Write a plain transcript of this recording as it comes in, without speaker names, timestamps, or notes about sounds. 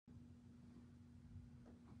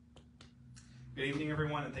Good evening,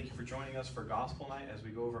 everyone, and thank you for joining us for Gospel Night as we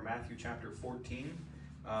go over Matthew chapter 14.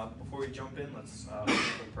 Before we jump in, let's open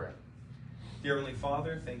in prayer. Dear Heavenly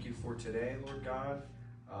Father, thank you for today, Lord God.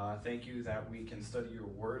 Thank you that we can study your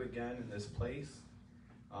word again in this place.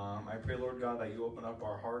 I pray, Lord God, that you open up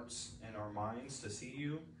our hearts and our minds to see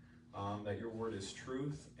you, that your word is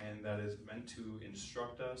truth and that is meant to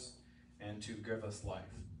instruct us and to give us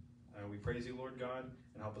life. We praise you, Lord God,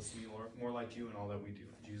 and help us to be more like you in all that we do.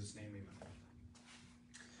 In Jesus' name, amen.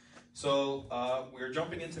 So we're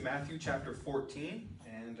jumping into Matthew chapter 14,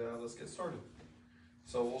 and let's get started.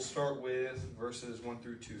 So we'll start with verses 1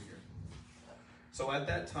 through 2 here. So at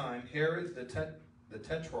that time, Herod the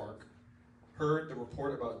Tetrarch heard the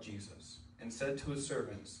report about Jesus and said to his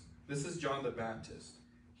servants, "This is John the Baptist.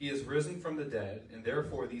 He is risen from the dead, and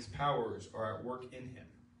therefore these powers are at work in him."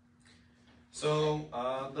 So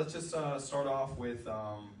let's just start off with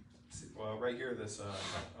right here, this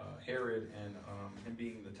Herod and him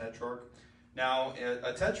being the Tetrarch. Now,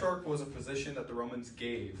 a Tetrarch was a position that the Romans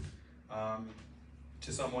gave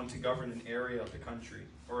to someone to govern an area of the country,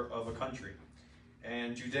 or of a country.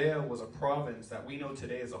 And Judea was a province that we know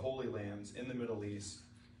today as the Holy Lands in the Middle East,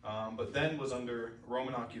 but then was under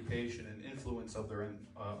Roman occupation and influence of their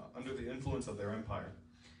under the influence of their empire.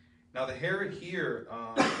 Now, the Herod here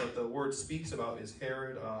that the word speaks about is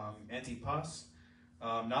Herod Antipas,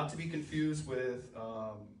 not to be confused with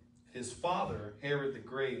his father, Herod the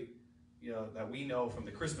Great, that we know from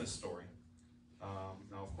the Christmas story. Now,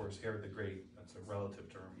 of course, Herod the Great, that's a relative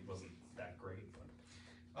term. He wasn't that great,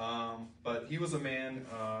 but he was a man.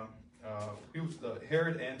 He was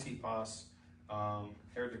Herod Antipas,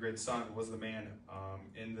 Herod the Great's son, was the man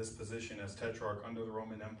in this position as Tetrarch under the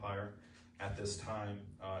Roman Empire at this time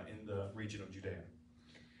in the region of Judea.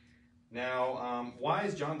 Now, why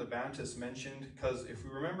is John the Baptist mentioned? Because if we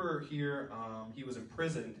remember here, he was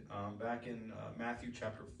imprisoned back in Matthew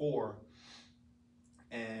chapter 4.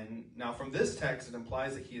 And now from this text, it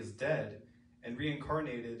implies that he is dead and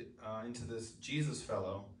reincarnated into this Jesus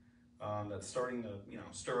fellow that's starting to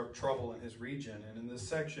stir up trouble in his region. And in this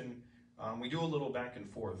section, we do a little back and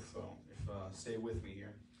forth, so stay with me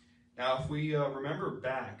here. Now, if we remember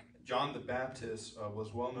back, John the Baptist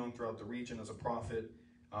was well known throughout the region as a prophet,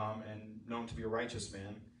 and known to be a righteous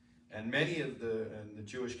man. And many of the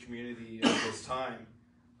Jewish community at this time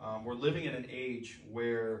were living in an age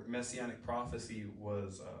where messianic prophecy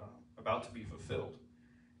was about to be fulfilled.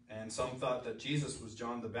 And some thought that Jesus was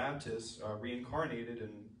John the Baptist reincarnated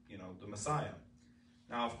in the Messiah.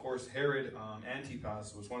 Now, of course, Herod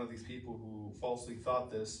Antipas was one of these people who falsely thought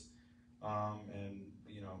this, and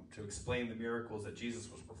to explain the miracles that Jesus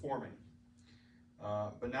was performing.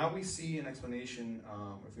 But now we see an explanation,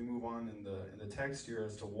 if we move on in the text here,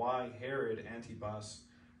 as to why Herod Antipas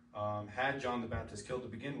had John the Baptist killed to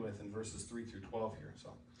begin with in verses 3 through 12 here.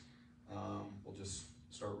 So we'll just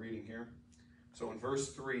start reading here. So in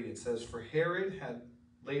verse 3 it says, "For Herod had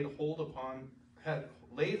laid hold of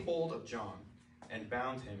John and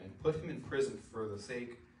bound him and put him in prison for the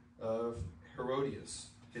sake of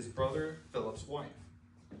Herodias, his brother Philip's wife.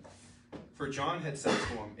 For John had said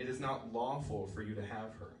to him, 'It is not lawful for you to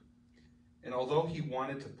have her.' And although he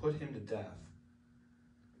wanted to put him to death,"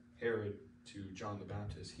 Herod to John the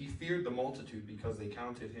Baptist, "he feared the multitude because they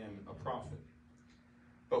counted him a prophet.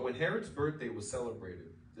 But when Herod's birthday was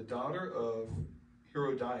celebrated, the daughter of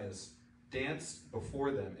Herodias danced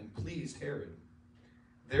before them and pleased Herod.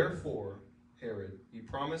 Therefore, Herod, he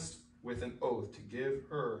promised with an oath to give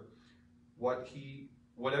her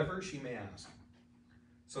whatever she may ask.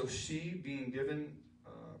 So she,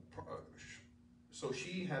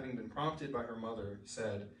 having been prompted by her mother,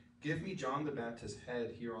 said, 'Give me John the Baptist's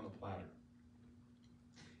head here on the platter.'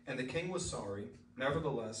 And the king was sorry.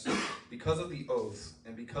 Nevertheless, because of the oath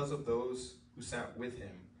and because of those who sat with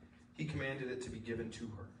him, he commanded it to be given to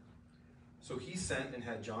her. So he sent and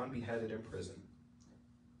had John beheaded in prison.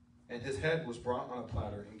 And his head was brought on a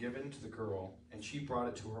platter and given to the girl, and she brought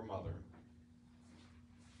it to her mother.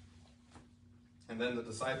 And then the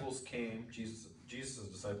disciples came, Jesus'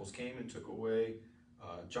 disciples came and took away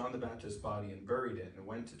John the Baptist's body and buried it and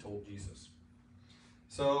went and told Jesus."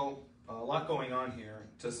 So a lot going on here.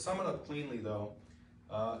 To sum it up cleanly though,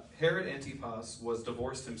 Herod Antipas was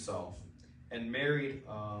divorced himself and married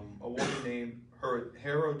a woman named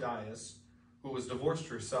Herodias, who was divorced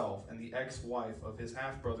herself and the ex-wife of his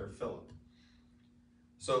half-brother Philip.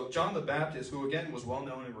 So John the Baptist, who again was well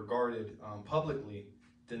known and regarded publicly,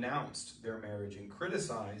 denounced their marriage and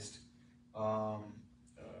criticized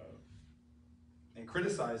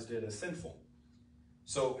it as sinful.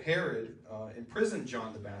 So Herod imprisoned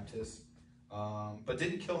John the Baptist but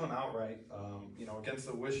didn't kill him outright, against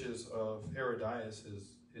the wishes of Herodias,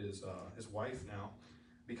 his wife now,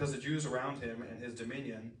 because the Jews around him and his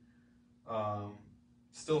dominion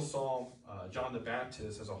still saw John the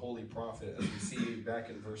Baptist as a holy prophet, as we see back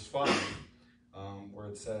in verse 5, where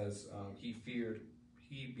it says he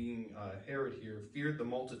being Herod here, feared the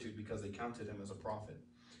multitude because they counted him as a prophet.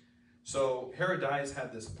 So Herodias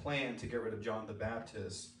had this plan to get rid of John the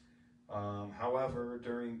Baptist. However,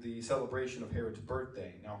 during the celebration of Herod's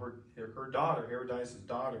birthday, now her daughter, Herodias'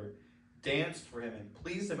 daughter, danced for him and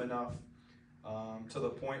pleased him enough to the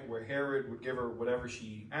point where Herod would give her whatever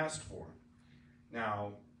she asked for.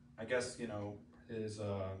 Now, I guess,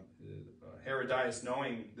 Herodias,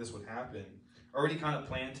 knowing this would happen, already kind of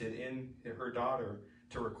planted in her daughter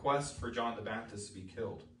to request for John the Baptist to be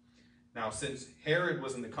killed. Now, since Herod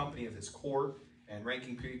was in the company of his court and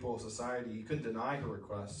ranking people of society, he couldn't deny her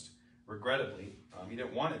request, regrettably. He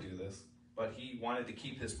didn't want to do this, but he wanted to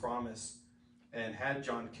keep his promise and had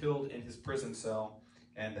John killed in his prison cell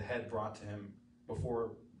and the head brought to him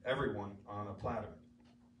before everyone on a platter.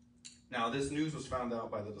 Now, this news was found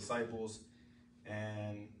out by the disciples,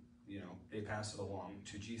 and, they passed it along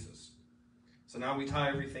to Jesus. So now we tie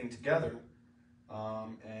everything together,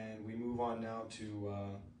 and we move on now to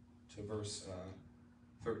verse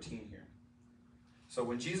 13 here. So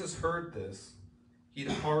when Jesus heard this, he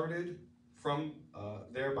departed from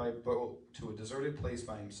there by boat to a deserted place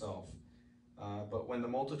by himself. But when the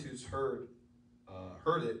multitudes heard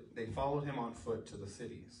it, they followed him on foot to the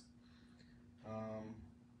cities.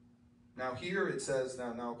 Now here it says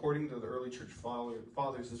that now according to the early church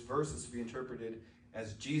fathers, this verse is to be interpreted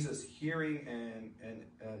as Jesus hearing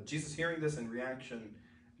Jesus hearing this in reaction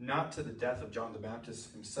not to the death of John the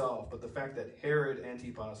Baptist himself, but the fact that Herod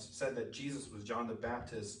Antipas said that Jesus was John the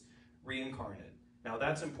Baptist reincarnate. Now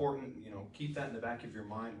that's important. Keep that in the back of your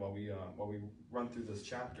mind while we run through this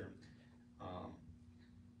chapter.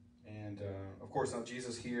 Of course, now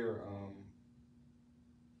Jesus here.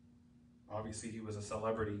 Obviously, he was a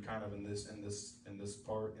celebrity, kind of in these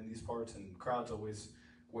parts, and crowds always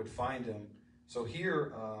would find him. So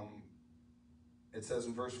here, it says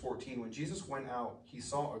in verse 14, when Jesus went out, he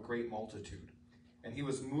saw a great multitude, and he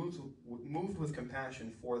was moved with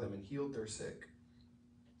compassion for them and healed their sick.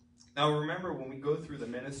 Now, remember, when we go through the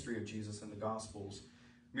ministry of Jesus in the Gospels,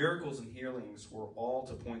 miracles and healings were all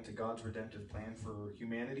to point to God's redemptive plan for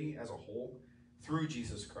humanity as a whole through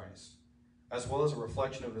Jesus Christ, as well as a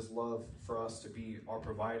reflection of his love for us to be our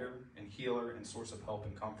provider and healer and source of help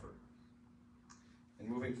and comfort. And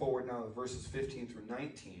moving forward now to verses 15 through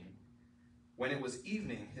 19, when it was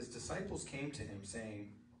evening, his disciples came to him,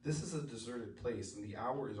 saying, "This is a deserted place, and the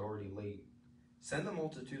hour is already late. Send the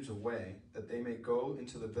multitudes away, that they may go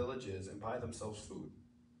into the villages and buy themselves food."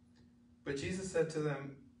 But Jesus said to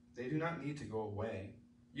them, "They do not need to go away.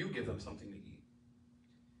 You give them something to eat."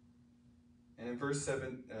 And in verse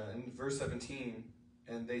 17,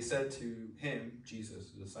 and they said to him, Jesus,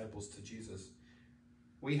 the disciples to Jesus,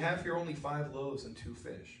 "We have here only 5 loaves and 2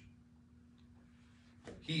 fish."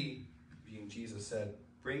 He, being Jesus, said,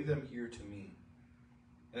 "Bring them here to me."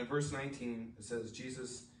 And in verse 19, it says,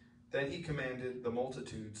 Then he commanded the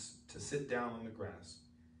multitudes to sit down on the grass.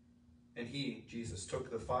 And he, Jesus, took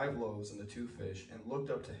the 5 loaves and the 2 fish and looked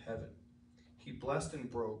up to heaven. He blessed and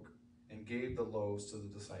broke and gave the loaves to the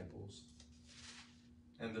disciples,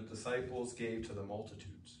 and the disciples gave to the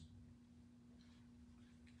multitudes.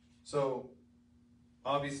 So,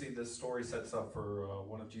 obviously, this story sets up for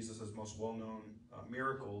one of Jesus' most well-known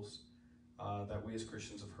miracles that we as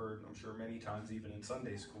Christians have heard, I'm sure many times, even in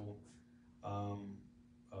Sunday school,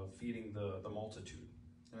 of feeding the multitude.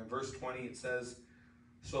 And in verse 20, it says,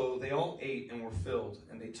 "So they all ate and were filled,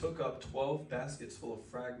 and they took up 12 baskets full of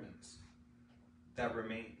fragments that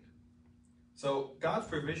remained." So God's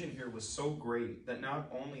provision here was so great that not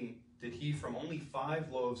only did he, from only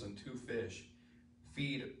 5 loaves and 2 fish,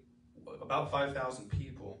 feed about 5,000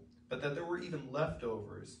 people, but that there were even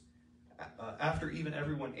leftovers after even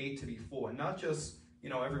everyone ate to be full. And not just,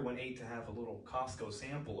 everyone ate to have a little Costco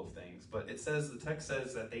sample of things, but the text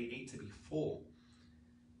says that they ate to be full.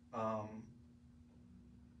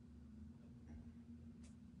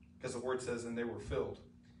 Because the word says, "and they were filled."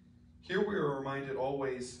 Here we are reminded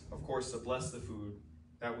always, of course, to bless the food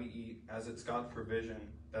that we eat, as it's God's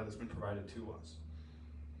provision that has been provided to us.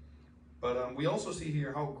 But we also see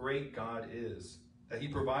here how great God is, that he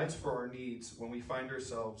provides for our needs when we find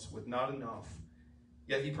ourselves with not enough,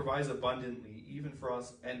 yet he provides abundantly, even for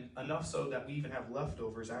us, and enough so that we even have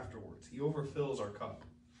leftovers afterwards. He overfills our cup.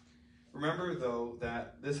 Remember, though,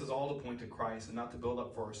 that this is all to point to Christ and not to build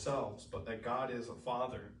up for ourselves, but that God is a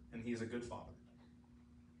Father, and he is a good Father.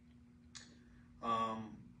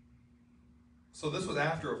 So this was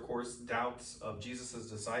after, of course, doubts of Jesus'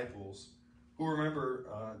 disciples, who, remember,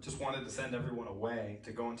 just wanted to send everyone away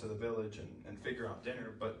to go into the village and figure out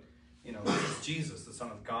dinner. But, you know, this is Jesus, the Son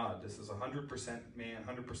of God. This is 100% man,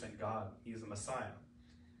 100% God. He is the Messiah.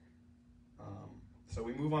 So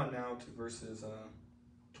we move on now to verses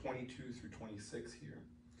 22 through 26 here.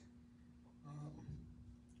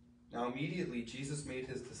 Now immediately Jesus made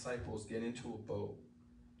his disciples get into a boat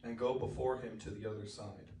and go before him to the other side.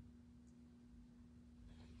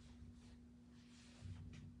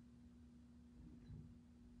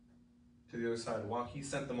 While he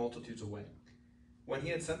sent the multitudes away. When he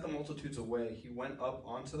had sent the multitudes away, he went up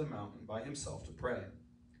onto the mountain by himself to pray.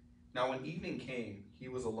 Now when evening came, he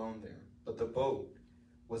was alone there, but the boat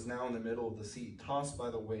was now in the middle of the sea, tossed by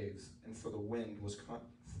the waves, and for the wind was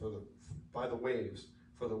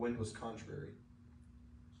contrary.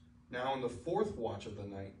 Now in the fourth watch of the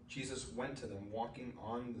night, Jesus went to them walking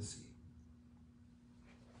on the sea.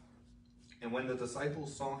 And when the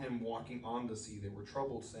disciples saw him walking on the sea, they were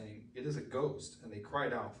troubled, saying, "It is a ghost," and they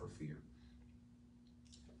cried out for fear.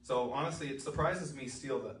 So honestly, it surprises me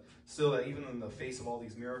still that even in the face of all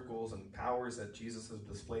these miracles and powers that Jesus has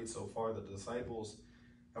displayed so far, the disciples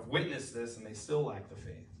have witnessed this and they still lack the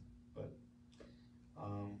faith. But,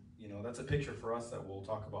 that's a picture for us that we'll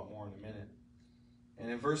talk about more in a minute. And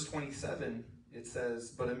in verse 27, it says,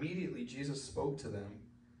 "But immediately Jesus spoke to them,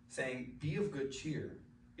 saying, 'Be of good cheer.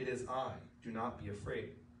 It is I. Do not be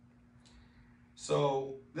afraid.'"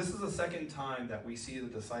 So this is the second time that we see the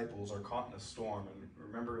disciples are caught in a storm. And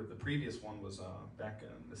remember, the previous one was back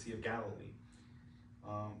in the Sea of Galilee.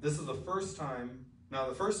 This is the first time. Now,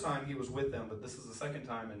 the first time he was with them, but this is the second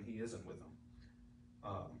time and he isn't with them.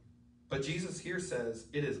 But Jesus here says,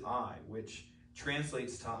 "It is I," which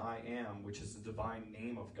translates to "I am," which is the divine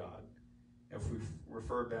name of God. If we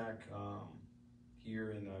refer back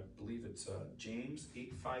here in, I believe it's James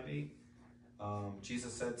 8:5-8,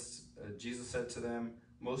 Jesus said to them,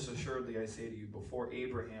 "Most assuredly I say to you, before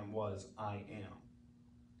Abraham was, I am."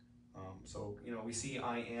 So we see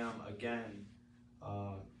 "I am" again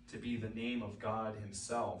to be the name of God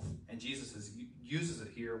himself. And Jesus uses it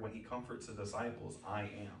here when he comforts the disciples, "I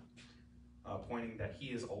am," pointing that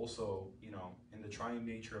he is also, in the triune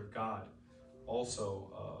nature of God,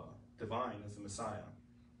 also divine as the Messiah.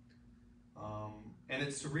 And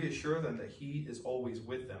it's to reassure them that he is always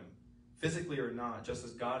with them, physically or not, just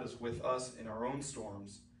as God is with us in our own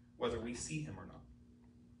storms, whether we see him or not.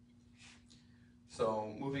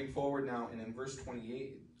 So moving forward now, and in verse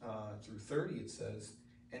 28 through 30, it says,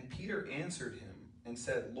 "And Peter answered him and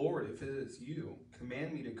said, 'Lord, if it is you,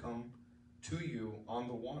 command me to come to you on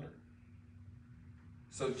the water.'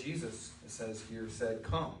 So Jesus," it says here, "said,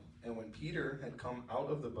 'Come.' And when Peter had come out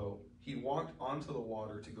of the boat, he walked onto the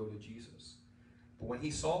water to go to Jesus. But when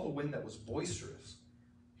he saw the wind that was boisterous,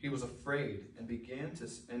 he was afraid, and beginning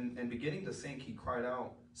to sink, he cried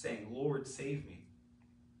out, saying, 'Lord, save me.'"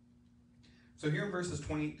 So here in verses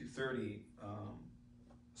 28 through 30,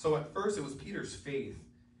 so at first it was Peter's faith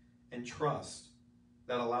and trust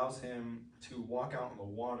that allows him to walk out on the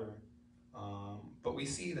water. But we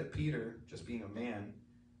see that Peter, just being a man,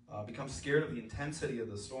 becomes scared of the intensity of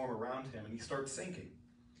the storm around him, and he starts sinking.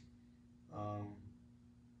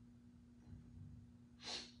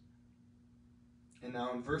 And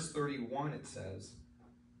now in verse 31 it says,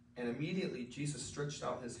 "And immediately Jesus stretched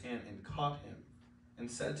out his hand and caught him, and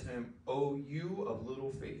said to him, 'O you of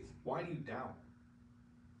little faith, why do you doubt?'"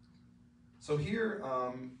 So here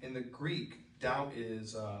in the Greek, doubt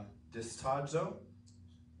is dystazo,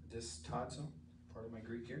 part of my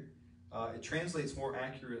Greek here. It translates more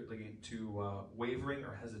accurately to wavering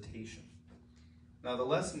or hesitation. Now the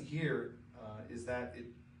lesson here is that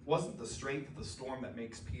it wasn't the strength of the storm that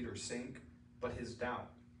makes Peter sink, but his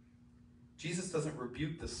doubt. Jesus doesn't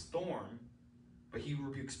rebuke the storm, but he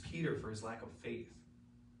rebukes Peter for his lack of faith.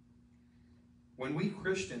 When we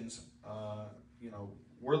Christians,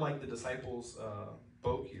 we're like the disciples'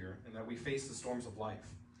 boat here, in that we face the storms of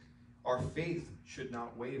life. Our faith should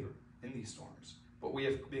not waver in these storms, but we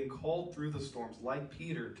have been called through the storms, like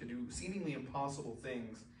Peter, to do seemingly impossible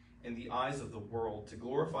things in the eyes of the world, to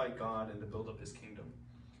glorify God and to build up his kingdom,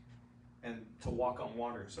 and to walk on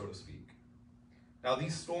water, so to speak. Now,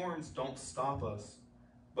 these storms don't stop us,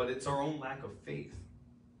 but it's our own lack of faith.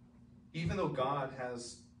 Even though God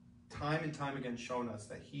has time and time again shown us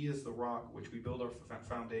that he is the rock which we build our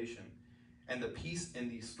foundation, and the peace in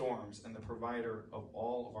these storms, and the provider of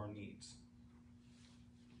all of our needs.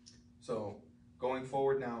 So, going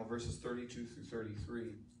forward now, verses 32 through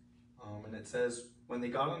 33, and it says, "When they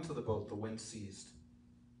got into the boat, the wind ceased,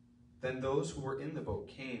 Then those who were in the boat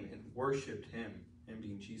came and worshipped him, him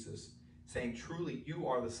being Jesus, saying, "Truly, you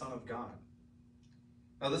are the Son of God."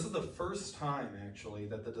 Now, this is the first time, actually,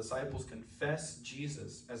 that the disciples confess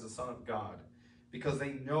Jesus as the Son of God, because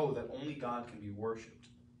they know that only God can be worshipped.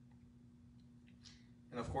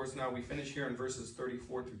 And of course, now we finish here in verses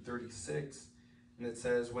 34 through 36, and it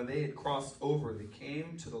says, when they had crossed over, they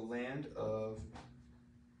came to the land of,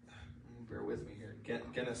 bear with me here,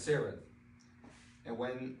 Gennesaret. And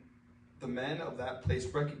when the men of that place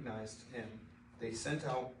recognized him, they sent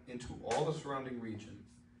out into all the surrounding region,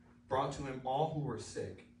 brought to him all who were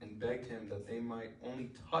sick, and begged him that they might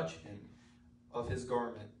only touch him of his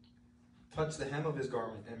garment, touch the hem of his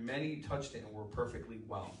garment, and many touched it and were perfectly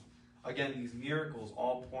well. Again, these miracles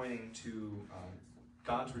all pointing to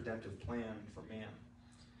God's redemptive plan for man.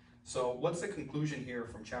 So what's the conclusion here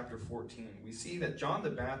from chapter 14? We see that John the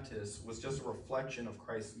Baptist was just a reflection of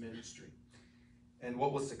Christ's ministry and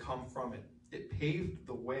what was to come from it. It paved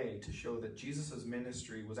the way to show that Jesus'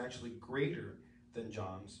 ministry was actually greater than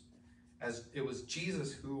John's, as it was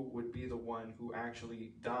Jesus who would be the one who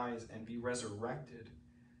actually dies and be resurrected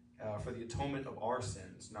for the atonement of our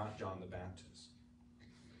sins, not John the Baptist.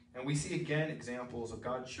 And we see again examples of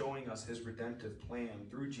God showing us his redemptive plan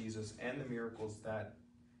through Jesus and the miracles, that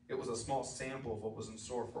it was a small sample of what was in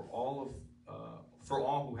store for all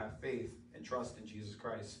who have faith and trust in Jesus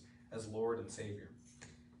Christ as Lord and Savior.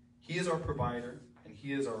 He is our provider, and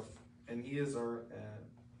he is our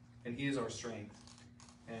strength.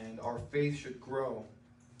 And our faith should grow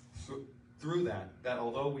through that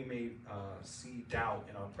although we may see doubt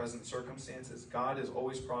in our present circumstances, God is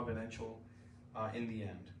always providential in the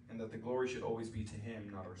end, and that the glory should always be to him,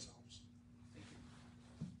 not ourselves.